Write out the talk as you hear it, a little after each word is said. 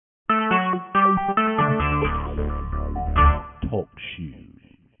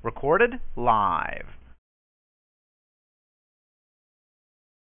Recorded live.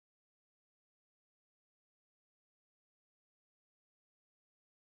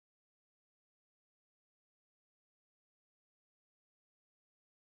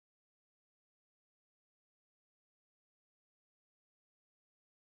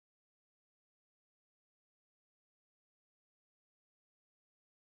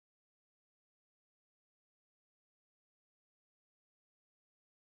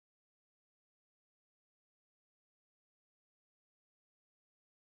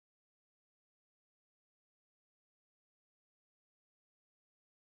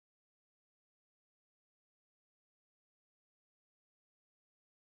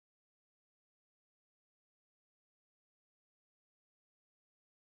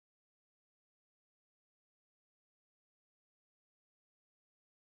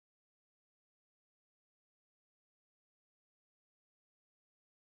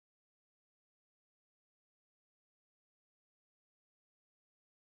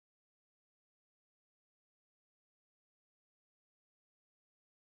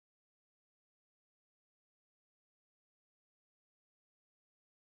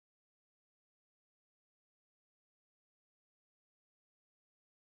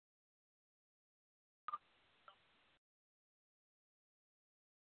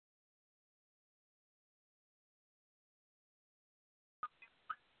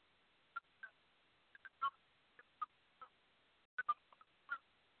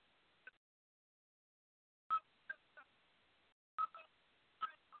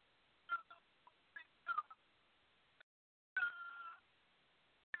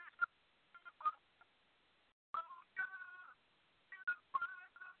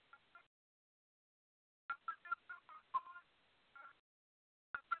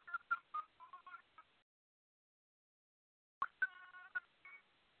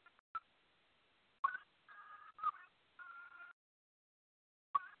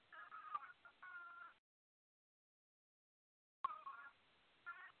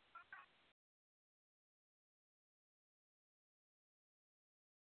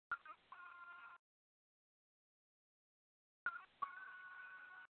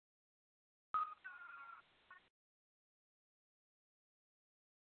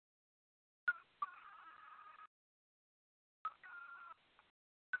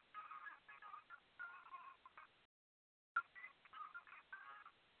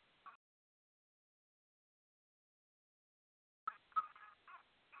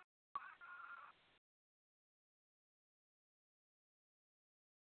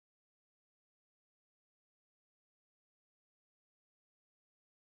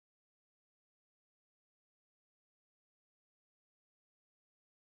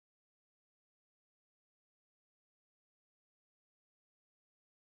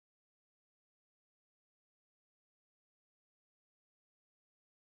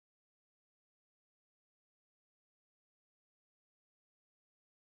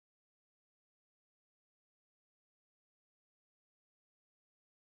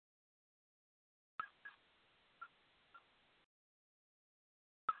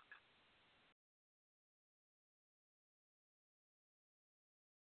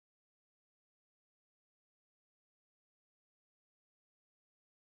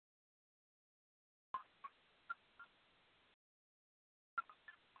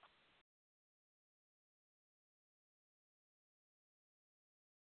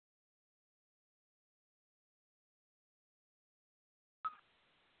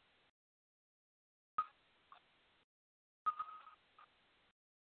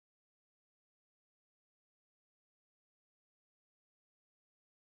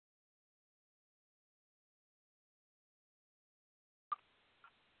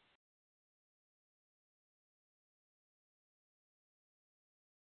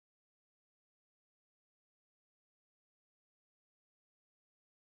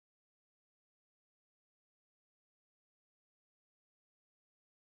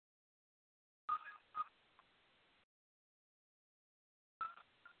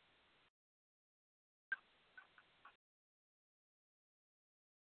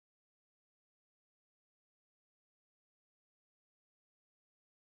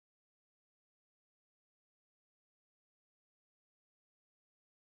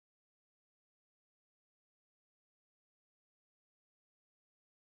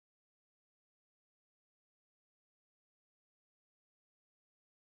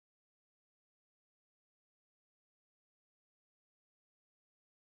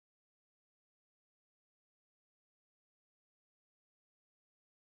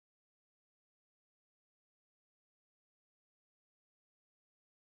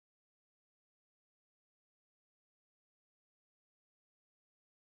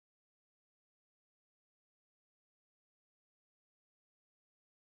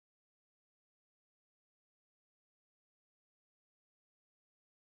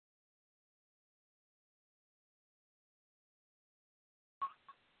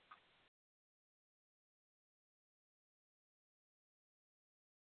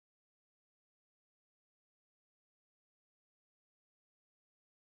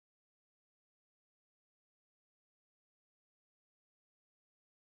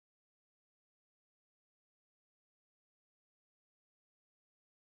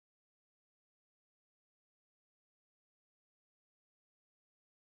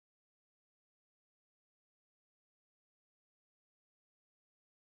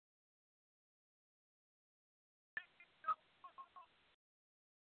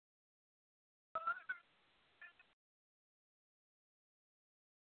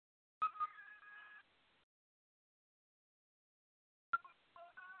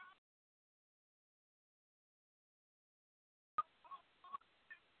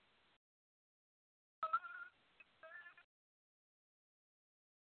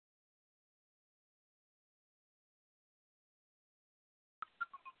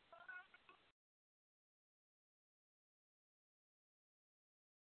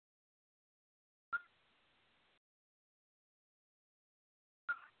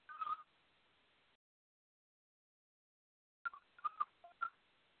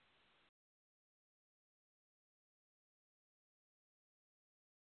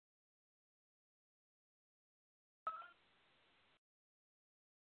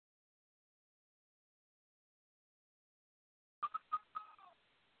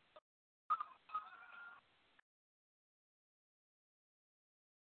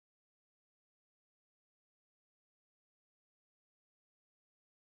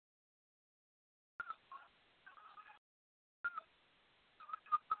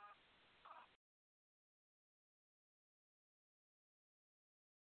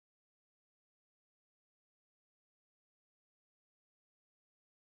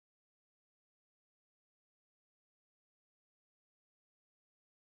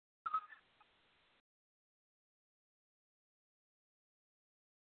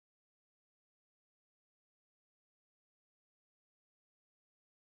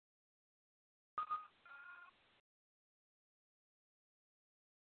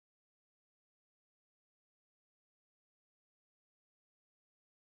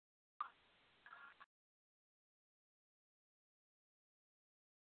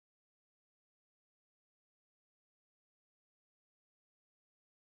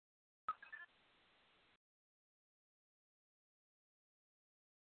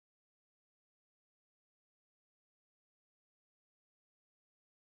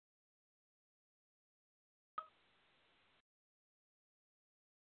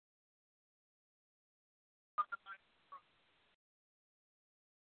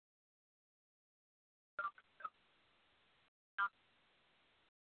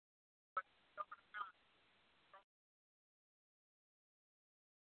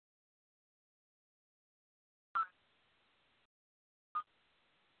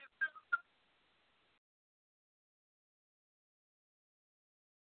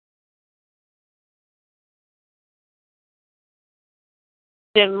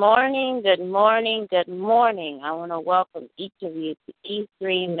 Good morning, good morning, good morning. I want to welcome each of you to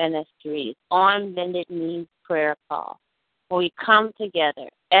E3 Ministries on Bended Knees Prayer Call, where we come together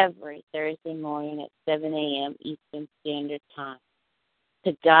every Thursday morning at 7 a.m. Eastern Standard Time.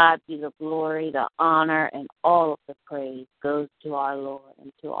 To God be the glory, the honor, and all of the praise goes to our Lord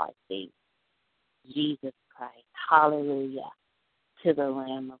and to our Savior, Jesus Christ. Hallelujah to the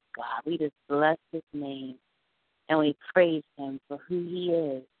Lamb of God. We just bless His name. And we praise Him for who He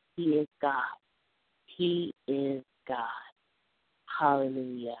is. He is God. He is God.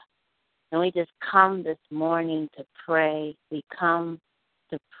 Hallelujah. And we just come this morning to pray. We come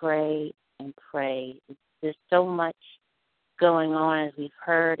to pray and pray. There's so much going on, as we've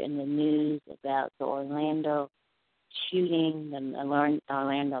heard in the news, about the Orlando shooting, the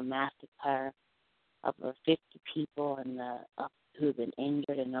Orlando massacre of the 50 people and who've been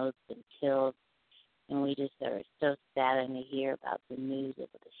injured and those who've been killed. And we just are so saddened to hear about the news of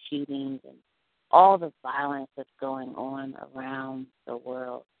the shootings and all the violence that's going on around the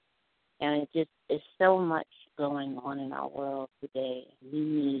world. And it just is so much going on in our world today. We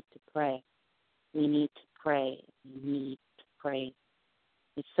need to pray. We need to pray. We need to pray.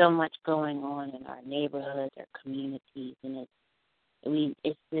 There's so much going on in our neighborhoods, our communities, and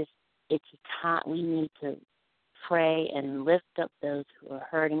it's a time we need to pray and lift up those who are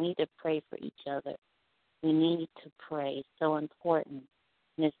hurting. We need to pray for each other. We need to pray. It's so important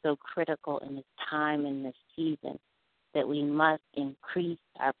and it's so critical in this time, in this season, that we must increase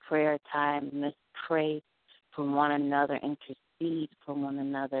our prayer time. We must pray for one another, intercede for one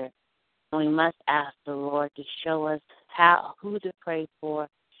another. And we must ask the Lord to show us who to pray for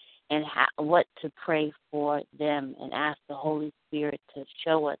and what to pray for them, and ask the Holy Spirit to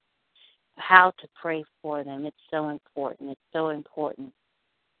show us how to pray for them. It's so important. It's so important.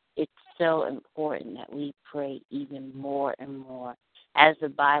 It's so important that we pray even more and more. As the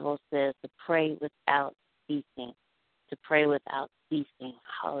Bible says, to pray without ceasing. To pray without ceasing.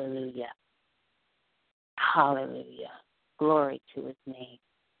 Hallelujah. Hallelujah. Glory to His name.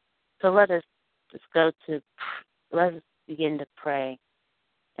 So let us begin to pray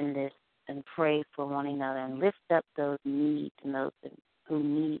in this and pray for one another and lift up those needs and those who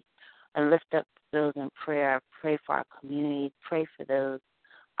need, and lift up those in prayer. Pray for our communities. Pray for those,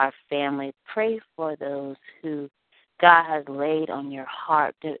 our families. Pray for those who God has laid on your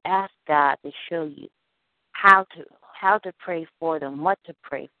heart, to ask God to show you how to pray for them, what to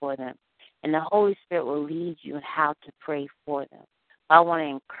pray for them. And the Holy Spirit will lead you in how to pray for them. I want to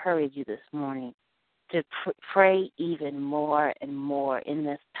encourage you this morning to pray even more and more in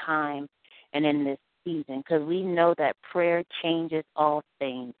this time and in this season, because we know that prayer changes all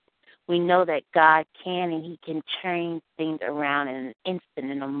things. We know that God can, and He can change things around in an instant,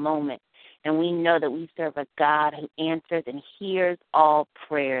 in a moment. And we know that we serve a God who answers and hears all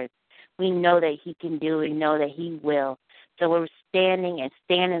prayers. We know that He can do it. We know that He will. So we're stand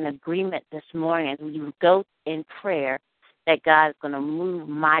in agreement this morning as we go in prayer, that God is going to move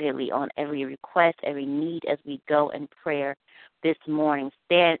mightily on every request, every need as we go in prayer this morning.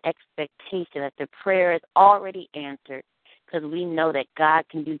 Stand in expectation that the prayer is already answered, because we know that God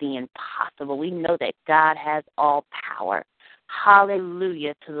can do the impossible. We know that God has all power.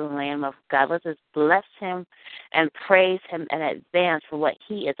 Hallelujah to the Lamb of God. Let's just bless Him and praise Him in advance for what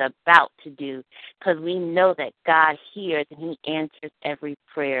He is about to do, because we know that God hears and He answers every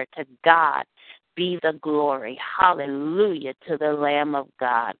prayer. To God be the glory. Hallelujah to the Lamb of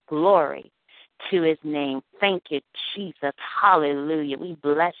God. Glory to His name. Thank you, Jesus. Hallelujah. We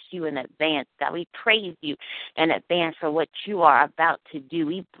bless you in advance, God. We praise you in advance for what you are about to do.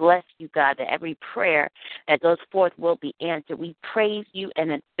 We bless you, God, that every prayer that goes forth will be answered. We praise you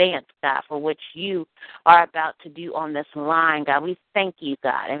in advance, God, for what you are about to do on this line, God. We thank you,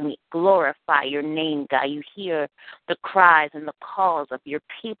 God, and we glorify your name, God. You hear the cries and the calls of your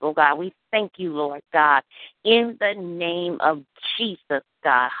people, God. We thank you, Lord God, in the name of Jesus,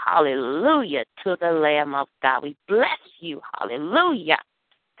 God. Hallelujah to the Lamb of God. We bless you. Hallelujah.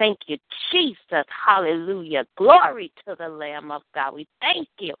 Thank you, Jesus. Hallelujah. Glory to the Lamb of God. We thank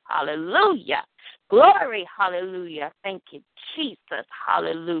you. Hallelujah. Glory. Hallelujah. Thank you, Jesus.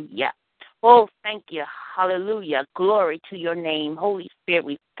 Hallelujah. Oh, thank you. Hallelujah. Glory to your name. Holy Spirit,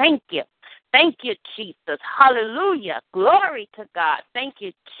 we thank you. Thank you, Jesus. Hallelujah. Glory to God. Thank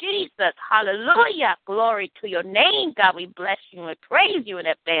you, Jesus. Hallelujah. Glory to your name, God. We bless you and praise you in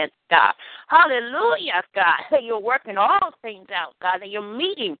advance, God. Hallelujah, God. That you're working all things out, God. That you're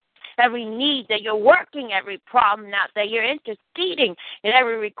meeting every need, that you're working every problem out, that you're interceding in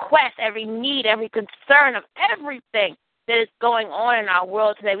every request, every need, every concern of everything that is going on in our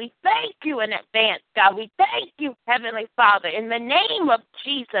world today. We thank you in advance, God. We thank you, Heavenly Father, in the name of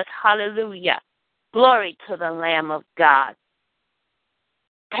Jesus. Hallelujah. Glory to the Lamb of God.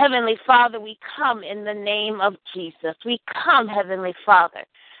 Heavenly Father, we come in the name of Jesus. We come, Heavenly Father,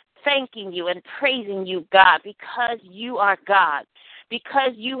 thanking you and praising you, God, because you are God,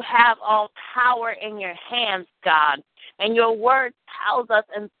 because you have all power in your hands, God. And your word tells us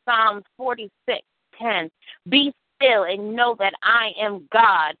in Psalm 46:10, be still and know that I am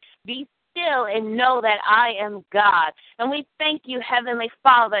God. Be still and know that I am God. And we thank you, Heavenly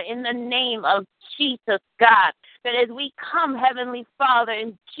Father, in the name of Jesus, God, that as we come, Heavenly Father,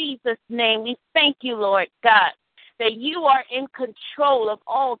 in Jesus' name, we thank you, Lord God, that you are in control of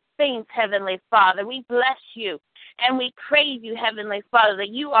all things, Heavenly Father. We bless you and we praise you, Heavenly Father, that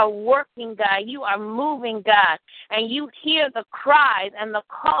you are working, God, you are moving, God, and you hear the cries and the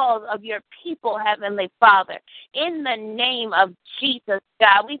calls of your people, Heavenly Father. In the name of Jesus,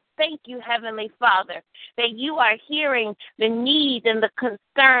 God, we thank you, Heavenly Father, that you are hearing the needs and the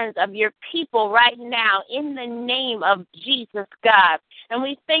concerns of your people right now in the name of Jesus, God. And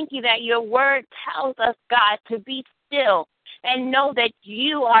we thank you that your word tells us, God, to be still and know that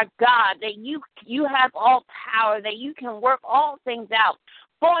you are God, that you have all power, that you can work all things out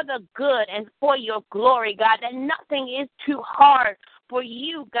for the good and for your glory, God, that nothing is too hard for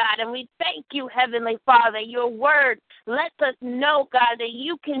you, God. And we thank you, Heavenly Father. Your word lets us know, God, that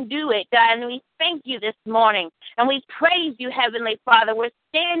you can do it, God. And we thank you this morning. And we praise you, Heavenly Father. We're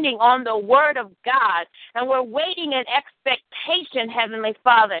standing on the word of God. And we're waiting in expectation, Heavenly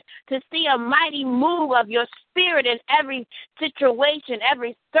Father, to see a mighty move of your spirit in every situation,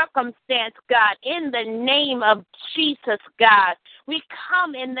 every circumstance, God, in the name of Jesus, God. We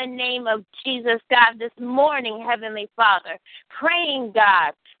come in the name of Jesus, God, this morning, Heavenly Father, praying,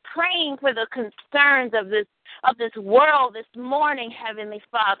 God, praying for the concerns of this world this morning, Heavenly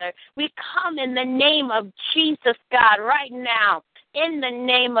Father. We come in the name of Jesus, God, right now, in the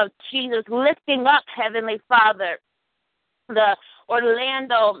name of Jesus, lifting up, Heavenly Father, the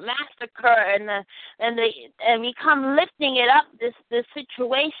Orlando massacre and we come lifting it up, this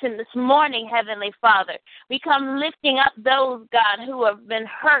situation this morning, Heavenly Father. We come lifting up those, God, who have been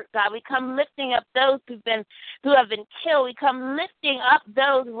hurt, God. We come lifting up those who have been killed. We come lifting up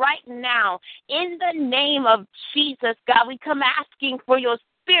those right now in the name of Jesus, God. We come asking for your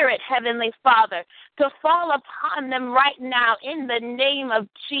Spirit, Heavenly Father, to fall upon them right now in the name of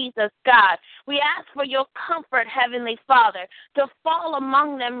Jesus, God. We ask for your comfort, Heavenly Father, to fall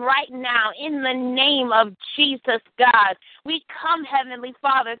among them right now in the name of Jesus, God. We come, Heavenly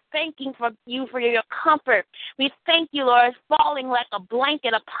Father, thanking for you for your comfort. We thank you, Lord, falling like a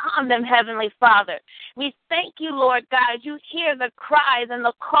blanket upon them, Heavenly Father. We thank you, Lord God, as you hear the cries and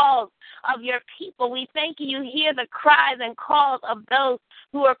the calls of your people. We thank you hear the cries and calls of those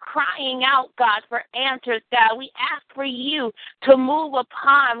who are crying out, God, for answers, God. We ask for you to move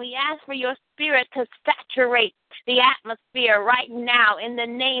upon. We ask for your Spirit to saturate the atmosphere right now in the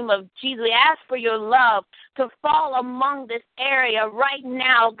name of Jesus. We ask for your love to fall among this area right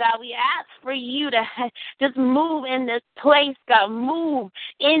now, God. We ask for you to just move in this place, God. Move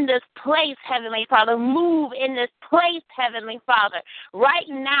in this place, Heavenly Father. Move in this place, Heavenly Father. Right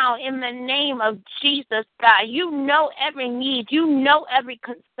now, in the name of Jesus, God. You know every need. You know every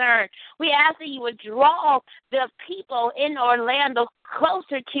concern. We ask that you would draw the people in Orlando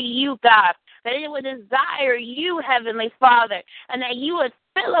closer to you, God. That they would desire you, Heavenly Father, and that you would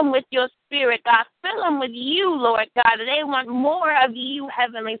fill them with your Spirit, God. Fill them with you, Lord God. That they want more of you,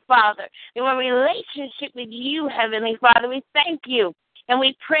 Heavenly Father. They want a relationship with you, Heavenly Father. We thank you. And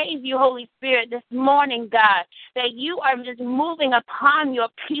we praise you, Holy Spirit, this morning, God, that you are just moving upon your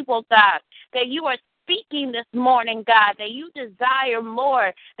people, God, that you are speaking this morning, God, that you desire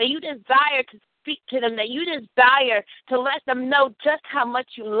more, that you desire to speak to them, that you desire to let them know just how much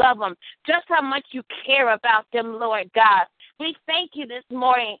you love them, just how much you care about them, Lord God. We thank you this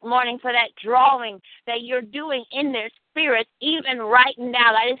morning for that drawing that you're doing in their spirits, even right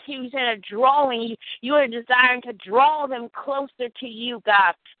now. I just hear you saying a drawing. You are desiring to draw them closer to you,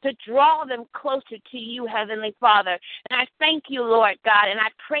 God, to draw them closer to you, Heavenly Father. And I thank you, Lord God, and I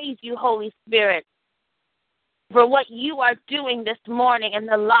praise you, Holy Spirit, for what you are doing this morning in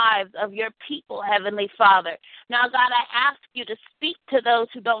the lives of your people, Heavenly Father. Now, God, I ask you to speak to those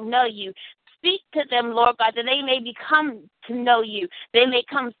who don't know you. speak to them, Lord God, that they may become to know you. They may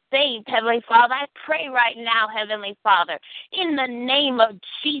come saved, Heavenly Father. I pray right now, Heavenly Father, in the name of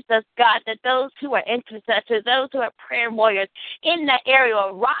Jesus, God, that those who are intercessors, those who are prayer warriors in that area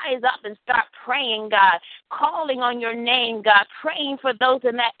will rise up and start praying, God, calling on your name, God, praying for those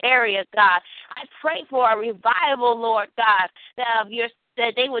in that area, God. I pray for a revival, Lord God,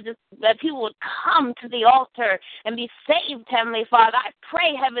 that they would that people would come to the altar and be saved, Heavenly Father. I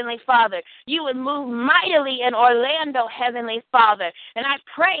pray, Heavenly Father, you would move mightily in Orlando, Heavenly Father. And I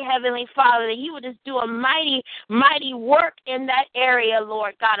pray, Heavenly Father, that you would just do a mighty, mighty work in that area,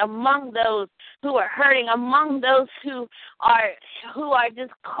 Lord God, among those who are hurting, among those who are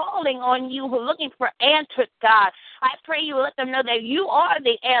just calling on you, who are looking for answers, God. I pray you let them know that you are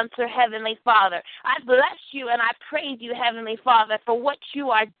the answer, Heavenly Father. I bless you and I praise you, Heavenly Father, for what you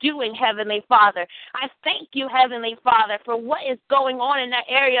are doing, Heavenly Father. I thank you, Heavenly Father, for what is going on in that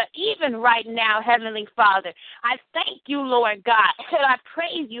area, even right now, Heavenly Father. I thank you, Lord God, and I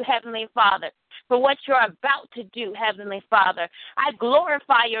praise you, Heavenly Father, for what you're about to do, Heavenly Father. I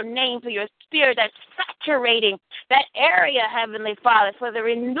glorify your name for your spirit that's saturating that area, Heavenly Father, for the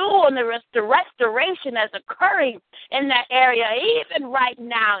renewal and the restoration that's occurring in that area, even right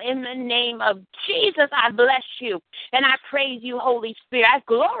now, in the name of Jesus. I bless you and I praise you, Holy Spirit. I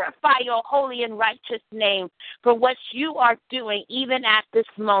glorify your holy and righteous name for what you are doing, even at this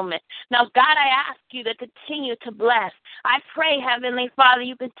moment. Now, God, I ask you to continue to bless. I pray, Heavenly Father,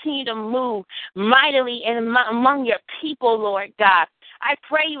 you continue to move mightily among your people, Lord God. I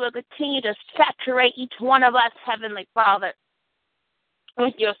pray you will continue to saturate each one of us, Heavenly Father,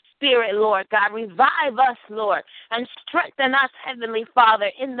 with your spirit, Lord God. Revive us, Lord, and strengthen us, Heavenly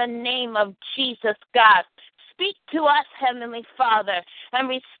Father, in the name of Jesus, God. Speak to us, Heavenly Father, and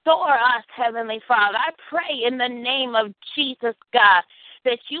restore us, Heavenly Father. I pray in the name of Jesus, God,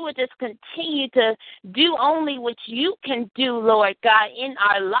 that you would just continue to do only what you can do, Lord God, in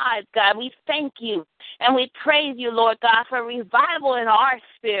our lives, God. We thank you and we praise you, Lord God, for revival in our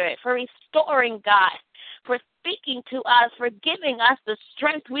spirit, for restoring, God, for speaking to us, for giving us the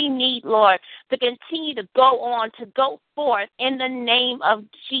strength we need, Lord, to continue to go on, to go forth in the name of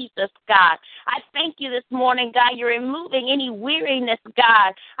Jesus, God. I thank you this morning, God. You're removing any weariness,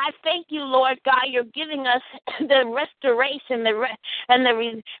 God. I thank you, Lord God. You're giving us the restoration and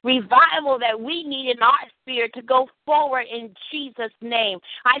the revival that we need in our spirit to go forward in Jesus' name.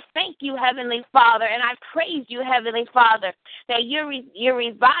 I thank you, Heavenly Father, and I praise you, Heavenly Father, that you're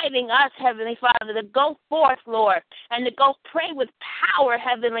reviving us, Heavenly Father, to go forth, Lord, and to go pray with power,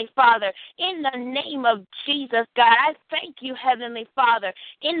 Heavenly Father, in the name of Jesus, God. I thank you, Heavenly Father,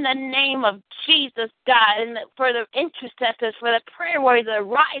 in the name of Jesus, God, and for the intercessors, for the prayer warriors that are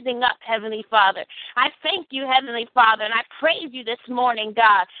rising up, Heavenly Father. I thank you, Heavenly Father, and I praise you this morning,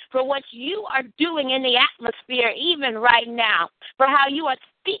 God, for what you are doing in the atmosphere even right now, for how you are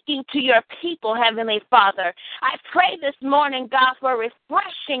speaking to your people, Heavenly Father. I pray this morning, God, for a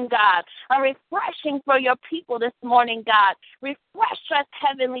refreshing, God, a refreshing for your people this morning, God. Refresh us,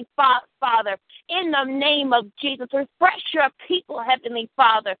 Heavenly Father, in the name of Jesus. Refresh your people, Heavenly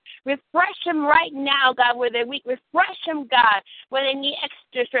Father. Refresh them right now, God, where they're weak. Refresh them, God, where they need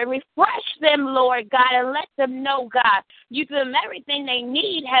extra strength. Refresh them, Lord God, and let them know, God, you give them everything they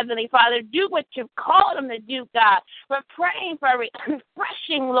need, Heavenly Father. Do what you've called them to do, God. We're praying for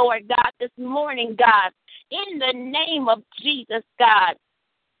refreshing, Lord God, this morning, God, in the name of Jesus, God.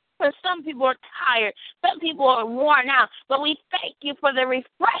 For some people are tired, some people are worn out, but we thank you for the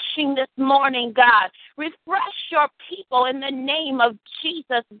refreshing this morning, God. Refresh your people in the name of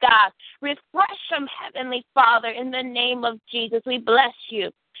Jesus, God. Refresh them, Heavenly Father, in the name of Jesus. We bless you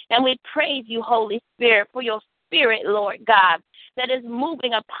and we praise you, Holy Spirit, for your Spirit, Lord God, that is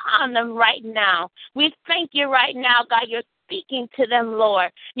moving upon them right now. We thank you right now, God. You're speaking to them,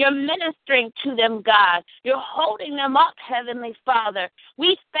 Lord. You're ministering to them, God. You're holding them up, Heavenly Father.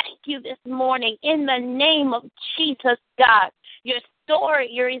 We thank you this morning in the name of Jesus, God. You're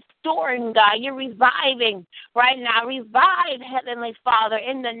restoring, God. You're reviving right now. Revive, Heavenly Father,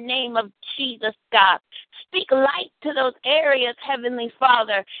 in the name of Jesus, God. Speak light to those areas, Heavenly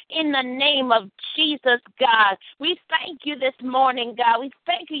Father, in the name of Jesus, God. We thank you this morning, God. We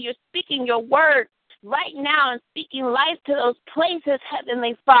thank you. You're speaking your word right now and speaking life to those places,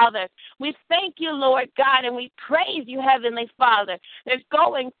 Heavenly Father. We thank you, Lord God, and we praise you, Heavenly Father. They're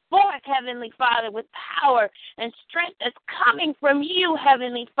going forth, Heavenly Father, with power and strength that's coming from you,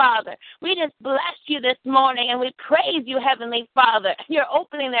 Heavenly Father. We just bless you this morning and we praise you, Heavenly Father. You're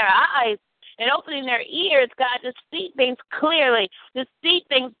opening their eyes and opening their ears, God, to see things clearly, to see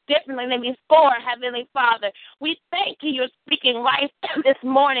things differently than before, Heavenly Father. We thank you. You're speaking life this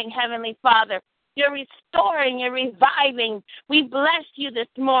morning, Heavenly Father. You're restoring, you're reviving. We bless you this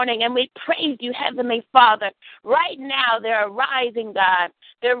morning, and we praise you, Heavenly Father. Right now, they're rising, God.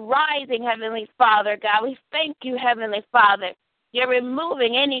 They're rising, Heavenly Father, God. We thank you, Heavenly Father. You're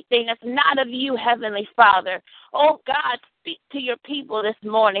removing anything that's not of you, Heavenly Father. Oh, God, speak to your people this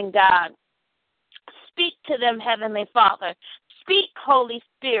morning, God. Speak to them, Heavenly Father. Speak, Holy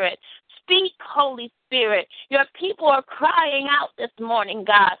Spirit. Speak, Holy Spirit. Your people are crying out this morning,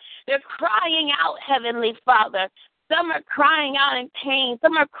 God. They're crying out, Heavenly Father. Some are crying out in pain.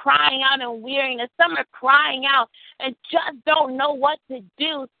 Some are crying out in weariness. Some are crying out and just don't know what to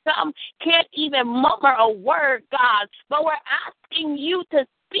do. Some can't even murmur a word, God. But we're asking you to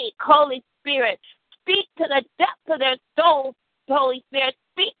speak, Holy Spirit. Speak to the depths of their souls, Holy Spirit.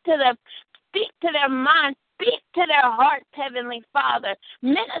 Speak to them. Speak to their minds. Speak to their hearts, Heavenly Father.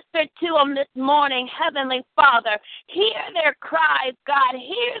 Minister to them this morning, Heavenly Father. Hear their cries, God.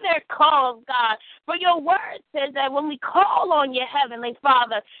 Hear their calls, God. For your word says that when we call on you, Heavenly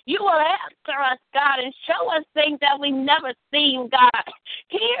Father, you will answer us, God, and show us things that we've never seen, God.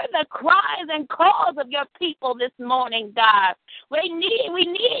 Hear the cries and calls of your people this morning, God. We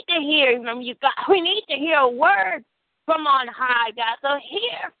need to hear from you, God. We need to hear a word from on high, God. So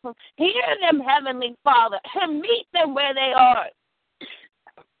hear them, Heavenly Father, and meet them where they are.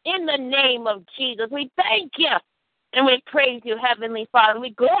 In the name of Jesus, we thank you and we praise you, Heavenly Father. We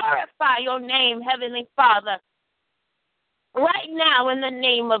glorify your name, Heavenly Father. Right now, in the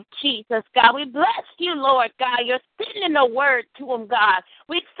name of Jesus, God, we bless you, Lord, God. You're sending a word to them, God.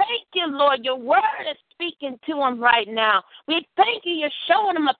 We thank you, Lord. Your word is speaking to them right now. We thank you. You're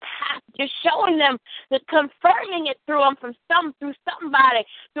showing them a path. You're showing them, confirming it through them, through somebody,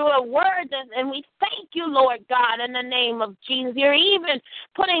 through a word. And we thank you, Lord God, in the name of Jesus. You're even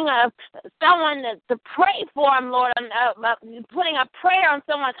putting someone to pray for them, Lord, putting a prayer on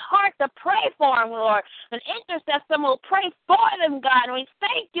someone's heart to pray for them, Lord. An intercessor will pray for them, God. And we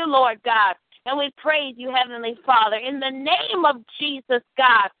thank you, Lord God. And we praise you, Heavenly Father, in the name of Jesus,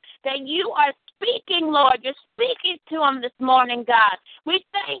 God, that you are speaking, Lord. You're speaking to them this morning, God. We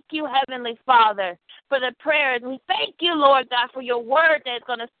thank you, Heavenly Father, for the prayers. We thank you, Lord God, for your word that's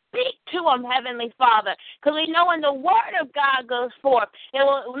going to speak to them, Heavenly Father, because we know when the word of God goes forth, it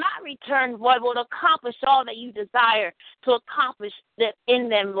will not return void, it will accomplish all that you desire to accomplish in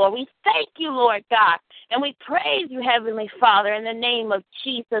them, Lord. We thank you, Lord God, and we praise you, Heavenly Father, in the name of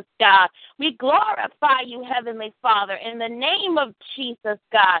Jesus, God. We glorify you, Heavenly Father, in the name of Jesus,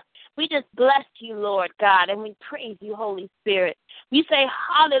 God. We just bless you, Lord God, and we praise you, Holy Spirit. We say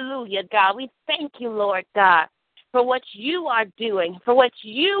hallelujah, God. We thank you, Lord God, for what you are doing,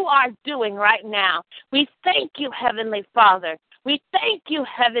 right now. We thank you, Heavenly Father. We thank you,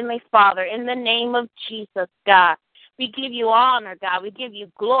 Heavenly Father, in the name of Jesus, God. We give you honor, God. We give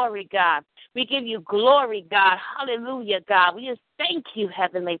you glory, God. We give you glory, God. Hallelujah, God. We just thank you,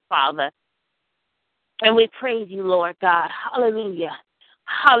 Heavenly Father. And we praise you, Lord God. Hallelujah.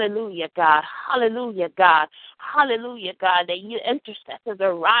 Hallelujah, God. Hallelujah, God. Hallelujah, God, that you intercessors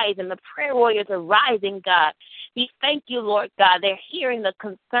are rising, the prayer warriors are rising, God. We thank you, Lord God. They're hearing the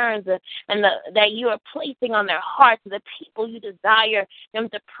concerns that you are placing on their hearts, the people you desire them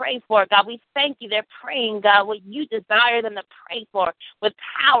to pray for, God. We thank you. They're praying, God, what you desire them to pray for with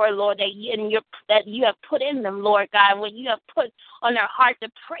power, Lord, that you have put in them, Lord God, and what you have put on their heart to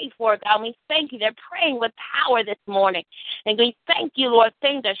pray for, God. And we thank you. They're praying with power this morning. And we thank you, Lord.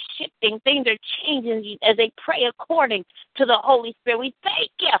 Things are shifting. Things are changing as they pray according to the Holy Spirit. We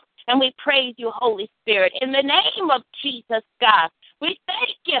thank you. And we praise you, Holy Spirit, in the name of Jesus, God. We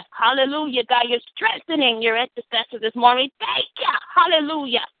thank you. Hallelujah, God. You're strengthening your intercessors this morning. We thank you.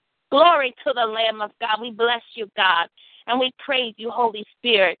 Hallelujah. Glory to the Lamb of God. We bless you, God. And we praise you, Holy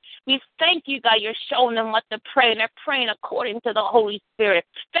Spirit. We thank you, God. You're showing them what to pray, and they're praying according to the Holy Spirit.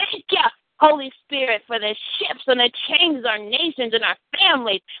 Thank you, Holy Spirit, for the shifts and the changes in our nations and our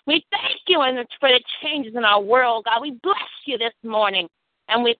families. We thank you for the changes in our world, God. We bless you this morning.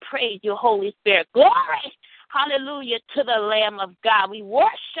 And we praise you, Holy Spirit. Glory, hallelujah, to the Lamb of God. We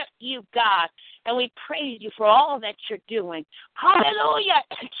worship you, God, and we praise you for all that you're doing. Hallelujah,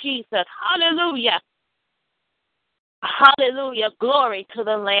 Jesus. Hallelujah. Hallelujah. Glory to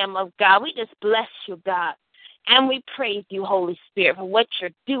the Lamb of God. We just bless you, God. And we praise you, Holy Spirit, for what you're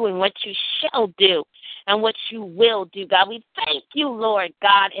doing, what you shall do, and what you will do, God. We thank you, Lord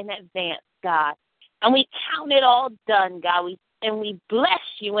God, in advance, God. And we count it all done, God. And we bless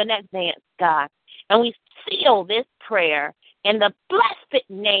you in advance, God. And we seal this prayer in the blessed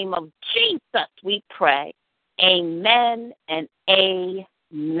name of Jesus we pray. Amen and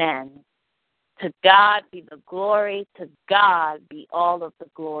amen. To God be the glory. To God be all of the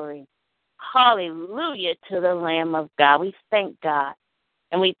glory. Hallelujah to the Lamb of God. We thank God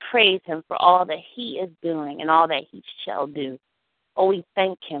and we praise him for all that he is doing and all that he shall do. Oh, we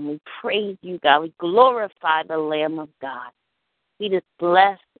thank him. We praise you, God. We glorify the Lamb of God. We just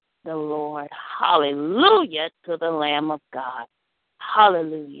bless the Lord. Hallelujah to the Lamb of God.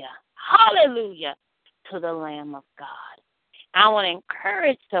 Hallelujah. Hallelujah to the Lamb of God. I want to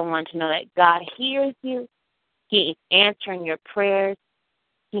encourage someone to know that God hears you. He is answering your prayers.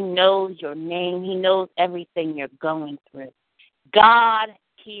 He knows your name. He knows everything you're going through. God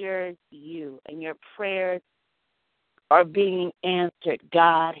hears you, and your prayers are being answered.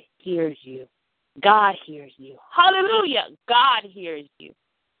 God hears you. God hears you. Hallelujah. God hears you.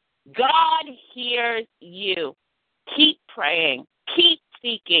 God hears you. Keep praying. Keep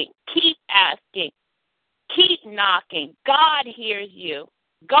seeking. Keep asking. Keep knocking. God hears you.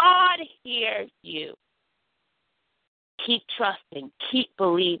 God hears you. Keep trusting. Keep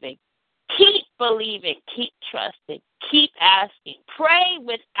believing. Keep believing. Keep trusting. Keep asking. Pray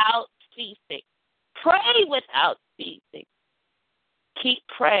without ceasing. Pray without ceasing. Keep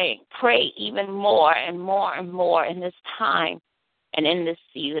praying. Pray even more and more and more in this time and in this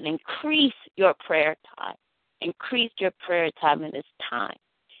season. Increase your prayer time. Increase your prayer time in this time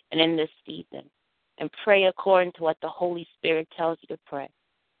and in this season. And pray according to what the Holy Spirit tells you to pray.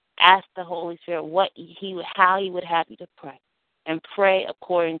 Ask the Holy Spirit how he would have you to pray. And pray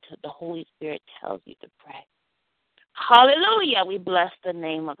according to the Holy Spirit tells you to pray. Hallelujah. We bless the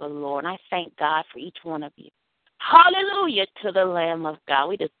name of the Lord. And I thank God for each one of you. Hallelujah to the Lamb of God.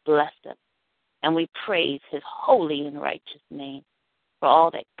 We just bless him. And we praise his holy and righteous name for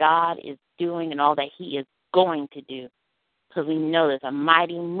all that God is doing and all that he is going to do. Because we know there's a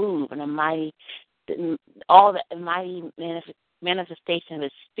mighty move and a mighty manifestation of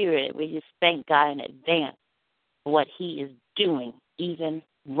his spirit. We just thank God in advance for what he is doing even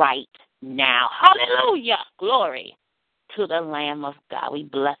right now. Hallelujah. Glory to the Lamb of God. We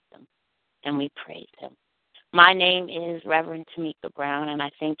bless him and we praise him. My name is Reverend Tamika Brown, and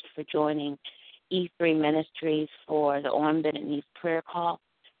I thank you for joining E3 Ministries for the On Bennett Needs prayer call.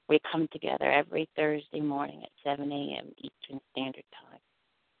 We come together every Thursday morning at 7 a.m. Eastern Standard Time.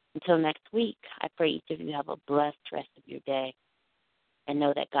 Until next week, I pray each of you have a blessed rest of your day and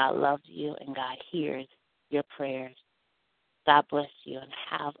know that God loves you and God hears your prayers. God bless you and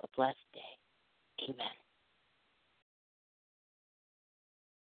have a blessed day. Amen.